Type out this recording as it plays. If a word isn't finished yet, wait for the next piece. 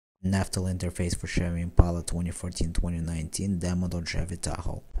NavTool interface for Chevy Impala 2014-2019 demo.Chevy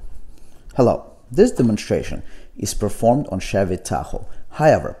Tahoe. Hello, this demonstration is performed on Chevy Tahoe.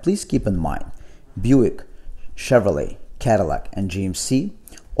 However, please keep in mind, Buick, Chevrolet, Cadillac and GMC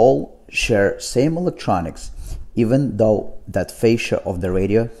all share same electronics, even though that fascia of the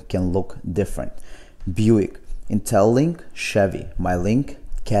radio can look different. Buick, IntelliLink, Chevy, MyLink,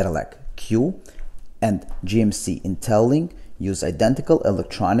 Cadillac, Q, and GMC IntelliLink use identical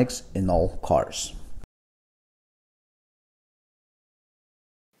electronics in all cars.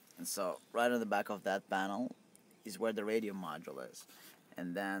 And so right on the back of that panel is where the radio module is.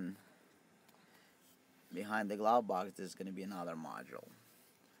 And then behind the glove box there's going to be another module.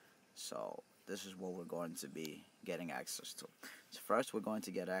 So this is what we're going to be getting access to. So first we're going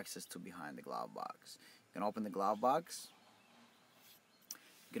to get access to behind the glove box. You can open the glove box.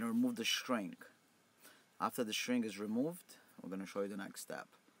 You're going to remove the string. After the string is removed, we're going to show you the next step.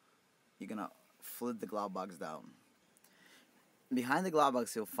 You're going to flip the glove box down. Behind the glove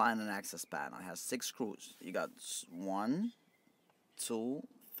box you'll find an access panel. It has 6 screws. You got 1, 2,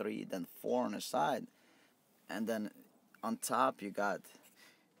 3, then 4 on the side. And then on top you got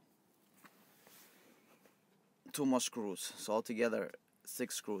 2 more screws. So altogether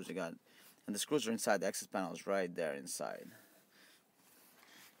 6 screws you got. And the screws are inside. The access panel is right there inside.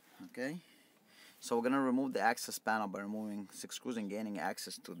 Okay? So we're going to remove the access panel by removing 6 screws and gaining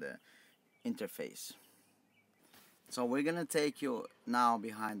access to the interface. So we're going to take you now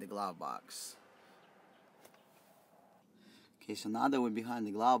behind the glove box. Okay, so now that we're behind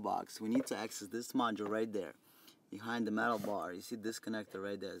the glove box, we need to access this module right there. Behind the metal bar, you see this connector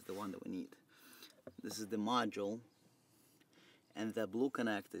right there is the one that we need. This is the module, and the blue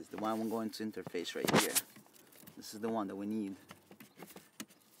connector is the one we're going to interface right here. This is the one that we need.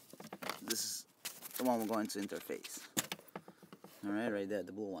 This is the one we're going to interface. Alright, right there,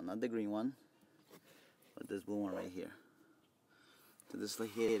 the blue one, not the green one, but this blue one right here. So this is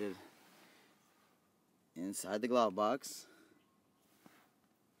located inside the glove box.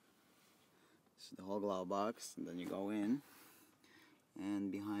 This is the whole glove box, and then you go in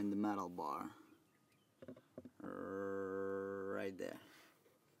and behind the metal bar. Right there.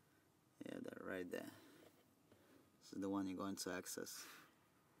 Yeah, right there. This is the one you're going to access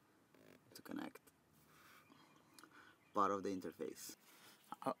to connect. Part of the interface.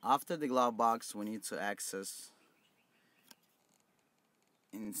 After the glove box, we need to access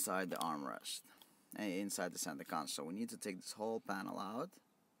inside the armrest, inside the center console. We need to take this whole panel out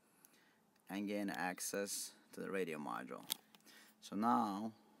and gain access to the radio module. So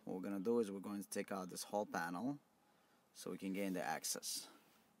now what we're going to do is we're going to take out this whole panel so we can gain the access.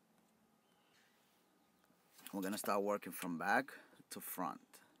 We're going to start working from back to front.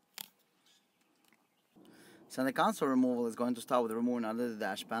 So the console removal is going to start with removing under the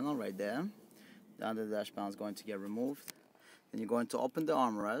dash panel right there. The under the dash panel is going to get removed. Then you're going to open the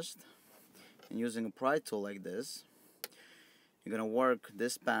armrest, and using a pry tool like this, you're going to work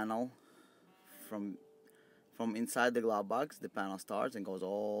this panel from inside the glove box. The panel starts and goes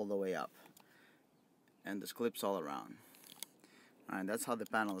all the way up, and there's clips all around. Alright, that's how the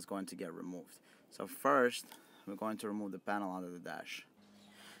panel is going to get removed. So first we're going to remove the panel under the dash.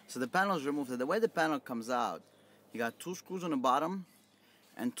 So the panel is removed. The way the panel comes out, you got 2 screws on the bottom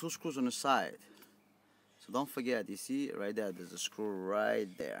and 2 screws on the side. So don't forget, you see right there, there's a screw right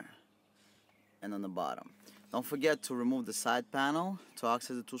there and on the bottom. Don't forget to remove the side panel to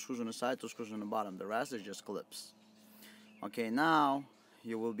access the 2 screws on the side, 2 screws on the bottom. The rest is just clips. Okay, now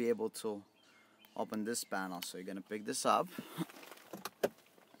you will be able to open this panel. So you're going to pick this up.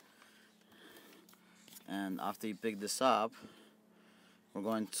 And after you pick this up, we're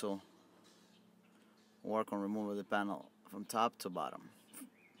going to work on removing the panel from top to bottom.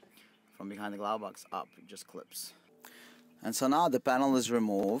 From behind the glove box up, it just clips. And so now the panel is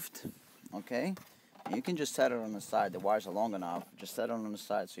removed, okay? And you can just set it on the side. The wires are long enough. Just set it on the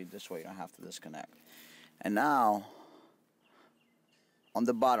side so this way you don't have to disconnect. And now, on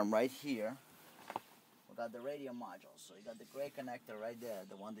the bottom right here, we got the radio module. So you got the gray connector right there,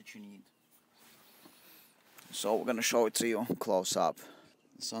 the one that you need. So we're going to show it to you close up.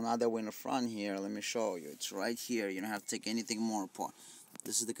 So now that we're in the front here, let me show you. It's right here. You don't have to take anything more apart.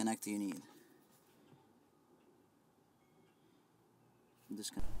 This is the connector you need.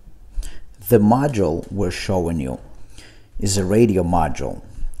 The module we're showing you is a radio module.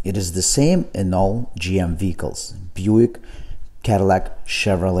 It is the same in all GM vehicles, Buick, Cadillac,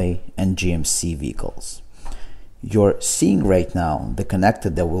 Chevrolet, and GMC vehicles. You're seeing right now the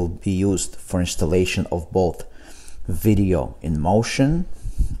connector that will be used for installation of both video in motion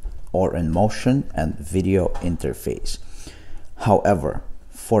or in motion and video interface. However,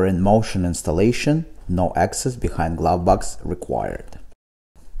 For in-motion installation, no access behind glove box required.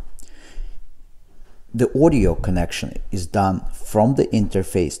 The audio connection is done from the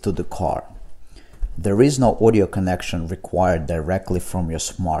interface to the car. There is no audio connection required directly from your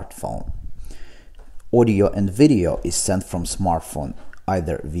smartphone. Audio and video is sent from smartphone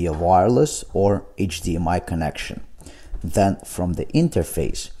either via wireless or HDMI connection. Then from the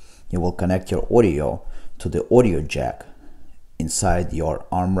interface, you will connect your audio to the audio jack inside your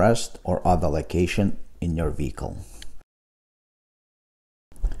armrest or other location in your vehicle.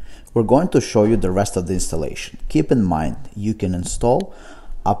 We're going to show you the rest of the installation. Keep in mind, you can install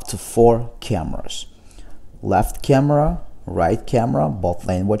up to 4 cameras. Left camera, right camera, both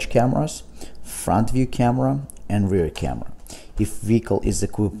lane watch cameras, front view camera, and rear camera. If vehicle is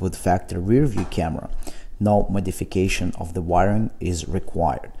equipped with factory rear view camera, no modification of the wiring is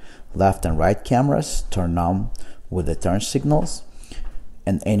required. Left and right cameras turn on with the turn signals,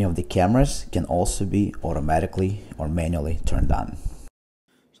 and any of the cameras can also be automatically or manually turned on.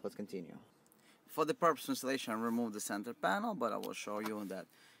 So let's continue. For the purpose of installation, I removed the center panel, but I will show you that.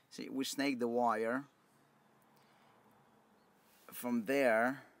 See, we snake the wire. From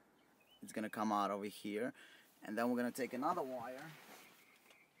there, it's going to come out over here, and then we're going to take another wire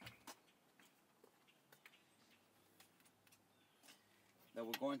that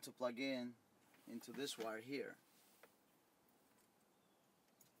we're going to plug in into this wire here.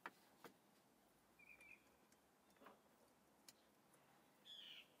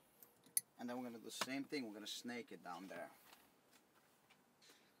 And then we're going to do the same thing, we're going to snake it down there.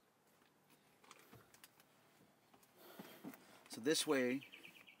 So this way,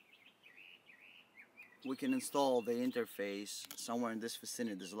 we can install the interface somewhere in this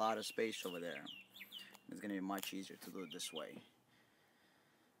vicinity. There's a lot of space over there. It's going to be much easier to do it this way.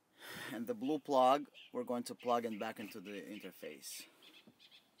 And the blue plug, we're going to plug in back into the interface.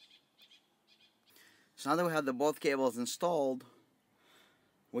 So now that we have the both cables installed,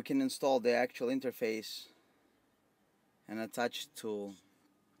 we can install the actual interface and attach it to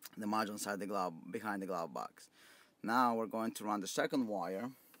the module inside the glove, behind the glove box. Now we're going to run the second wire.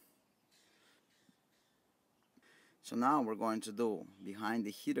 So now we're going to do behind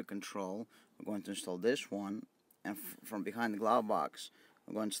the heater control, we're going to install this one, and from behind the glove box,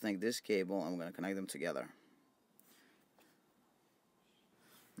 we're going to snake this cable and we're going to connect them together.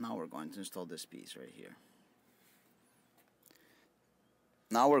 Now we're going to install this piece right here.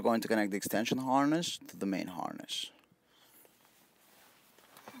 Now we're going to connect the extension harness to the main harness.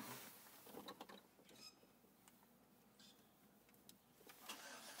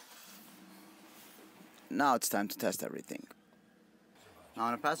 Now it's time to test everything. Now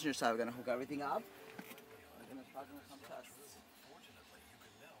on the passenger side, we're going to hook everything up. We're going to start doing some tests. Fortunately, you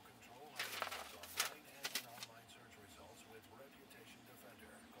can now control how you use online and online search results with Reputation Defender.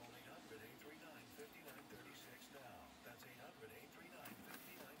 Call 800-839-5936 now. That's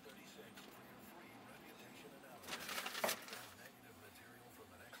 800-839-5936 for your free reputation analysis. Have negative material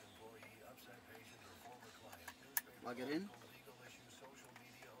from an ex-employee, upset patient, or former client, newspaper, Plug it in. legal issues, social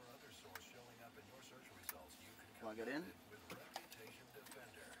media, or other source showing up in your search results. You can Plug it in. with Reputation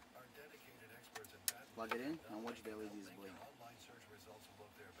Defender. Our dedicated experts in patent Plug it in and watch the LEDs blink. online search results look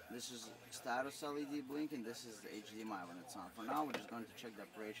their best. This is status LED blink and this is the HDMI when it's on. For now, we're just going to check the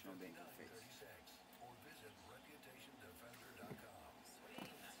operation of the interface. Or visit reputationdefender.com.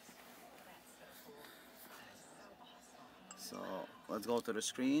 So let's go to the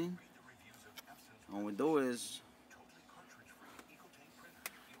screen. What we do is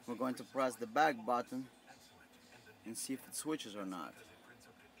we're going to press the back button and see if it switches or not.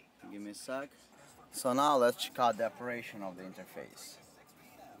 Give me a sec. So now let's check out the operation of the interface.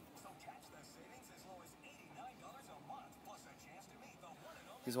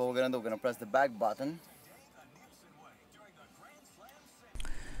 Here's what we're going to do. We're going to press the back button.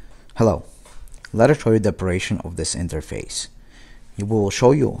 Hello, let us show you the operation of this interface. We will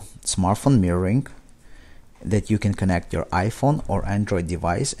show you smartphone mirroring, that you can connect your iPhone or Android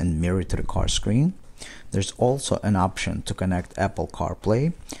device and mirror to the car screen. There's also an option to connect Apple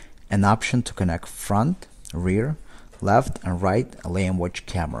Carplay, an option to connect front, rear, left and right lane watch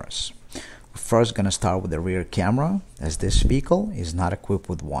cameras. We're first going to start with the rear camera, as this vehicle is not equipped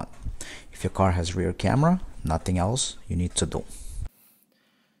with one. If your car has rear camera, nothing else you need to do. It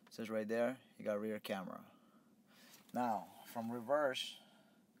says right there, you got rear camera. Now, from reverse,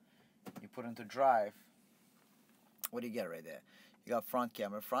 you put into drive. What do you get right there? You got front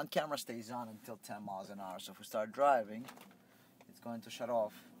camera. Front camera stays on until 10 miles an hour. So if we start driving, it's going to shut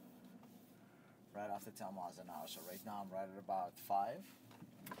off right after 10 miles an hour. So right now I'm right at about 5.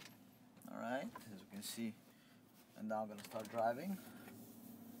 Alright, as you can see. And now I'm going to start driving.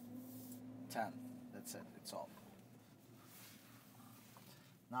 10. That's it. It's all.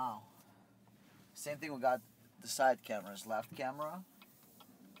 Now, same thing. We got the side cameras. Left camera.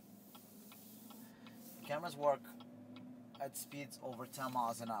 Cameras work at speeds over 10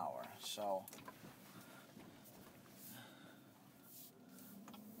 miles an hour. So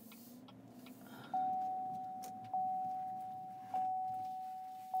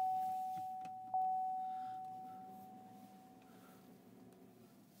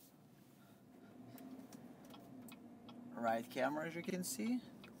right camera, as you can see,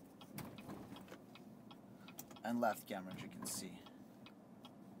 and left camera, as you can see.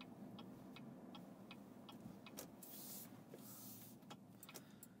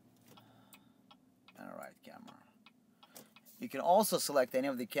 And a right camera. You can also select any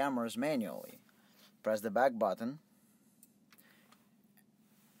of the cameras manually. Press the back button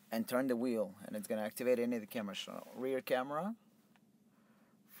and turn the wheel, and it's going to activate any of the cameras. So rear camera,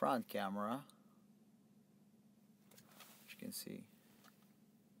 front camera, as you can see.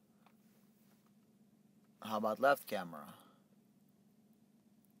 How about left camera?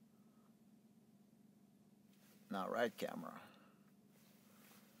 Now right camera.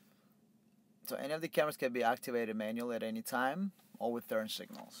 So any of the cameras can be activated manually at any time, or with turn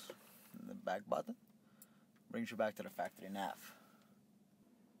signals. And the back button brings you back to the factory nav.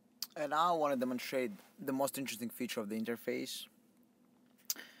 And now I want to demonstrate the most interesting feature of the interface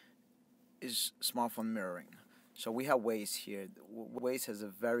is smartphone mirroring. So we have Waze here. Waze has a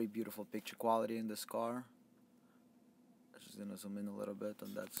very beautiful picture quality in this car. I'm just gonna zoom in a little bit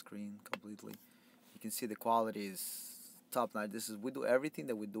on that screen completely. You can see the quality is top notch. We do everything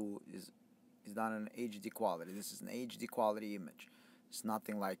that we do is done in HD quality. This is an HD quality image. It's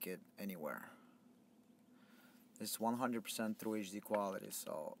nothing like it anywhere. It's 100% through HD quality,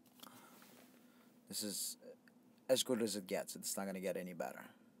 so this is as good as it gets. It's not gonna get any better.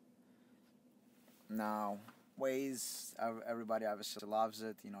 Now, Waze, everybody obviously loves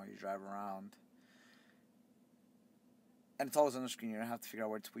it. You know, you drive around, and it's always on the screen. You don't have to figure out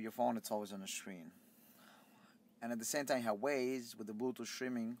where to put your phone. It's always on the screen. And at the same time, you have Waze with the Bluetooth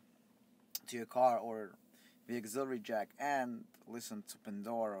streaming to your car or the auxiliary jack, and listen to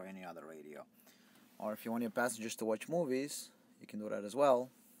Pandora or any other radio. Or if you want your passengers to watch movies, you can do that as well.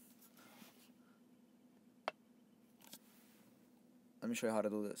 Let me show you how to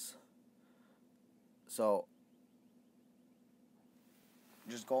do this. So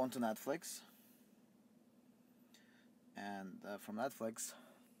just go into Netflix, and from Netflix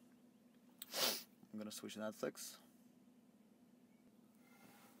I'm gonna switch to Netflix.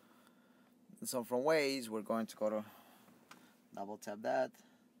 And so from Waze, we're going to go to double tap that,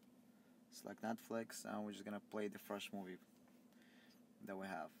 select Netflix, and we're just gonna play the first movie that we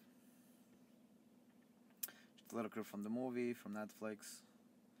have. Just a little clip from the movie from Netflix.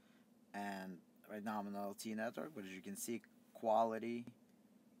 And right now I'm on LTE network, but as you can see, quality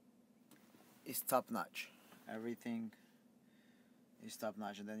is top notch. Everything is top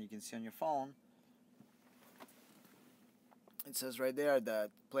notch. And then you can see on your phone, it says right there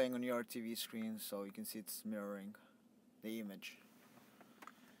that playing on your TV screen, so you can see it's mirroring the image.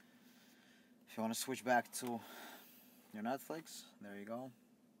 If you want to switch back to your Netflix, there you go.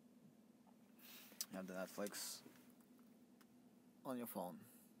 You have the Netflix on your phone.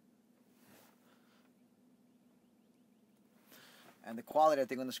 And the quality, I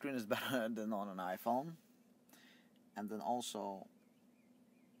think, on the screen is better than on an iPhone. And then also,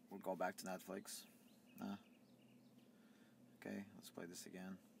 we'll go back to Netflix. Okay, let's play this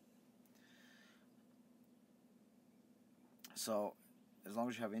again. So, as long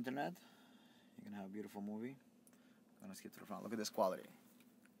as you have internet, you can have a beautiful movie. I'm gonna skip to the front. Look at this quality.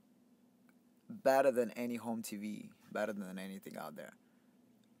 Better than any home TV. Better than anything out there.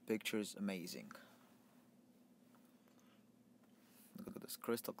 Pictures amazing. Look at this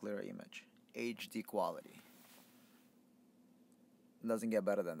crystal clear image. HD quality. Doesn't get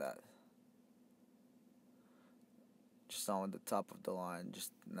better than that. Just on the top of the line,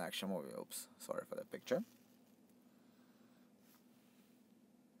 just an action movie. Oops, sorry for that picture.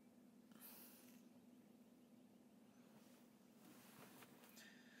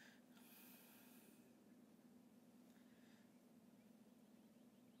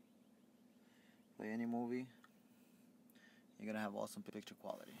 Play any movie, you're gonna have awesome picture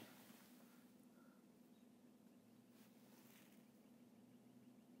quality.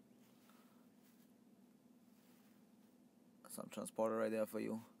 Some transporter right there for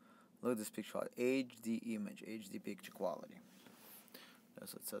you. Look at this picture quality. HD image, HD picture quality.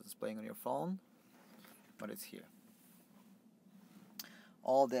 That's what it says. It's playing on your phone, but it's here.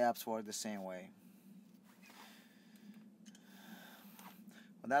 All the apps work the same way.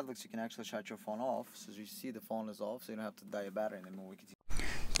 When that looks, you can actually shut your phone off. So as you see, the phone is off, so you don't have to die your battery anymore. We can see.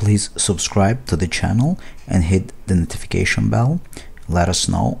 Please subscribe to the channel and hit the notification bell. Let us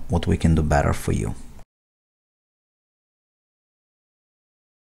know what we can do better for you.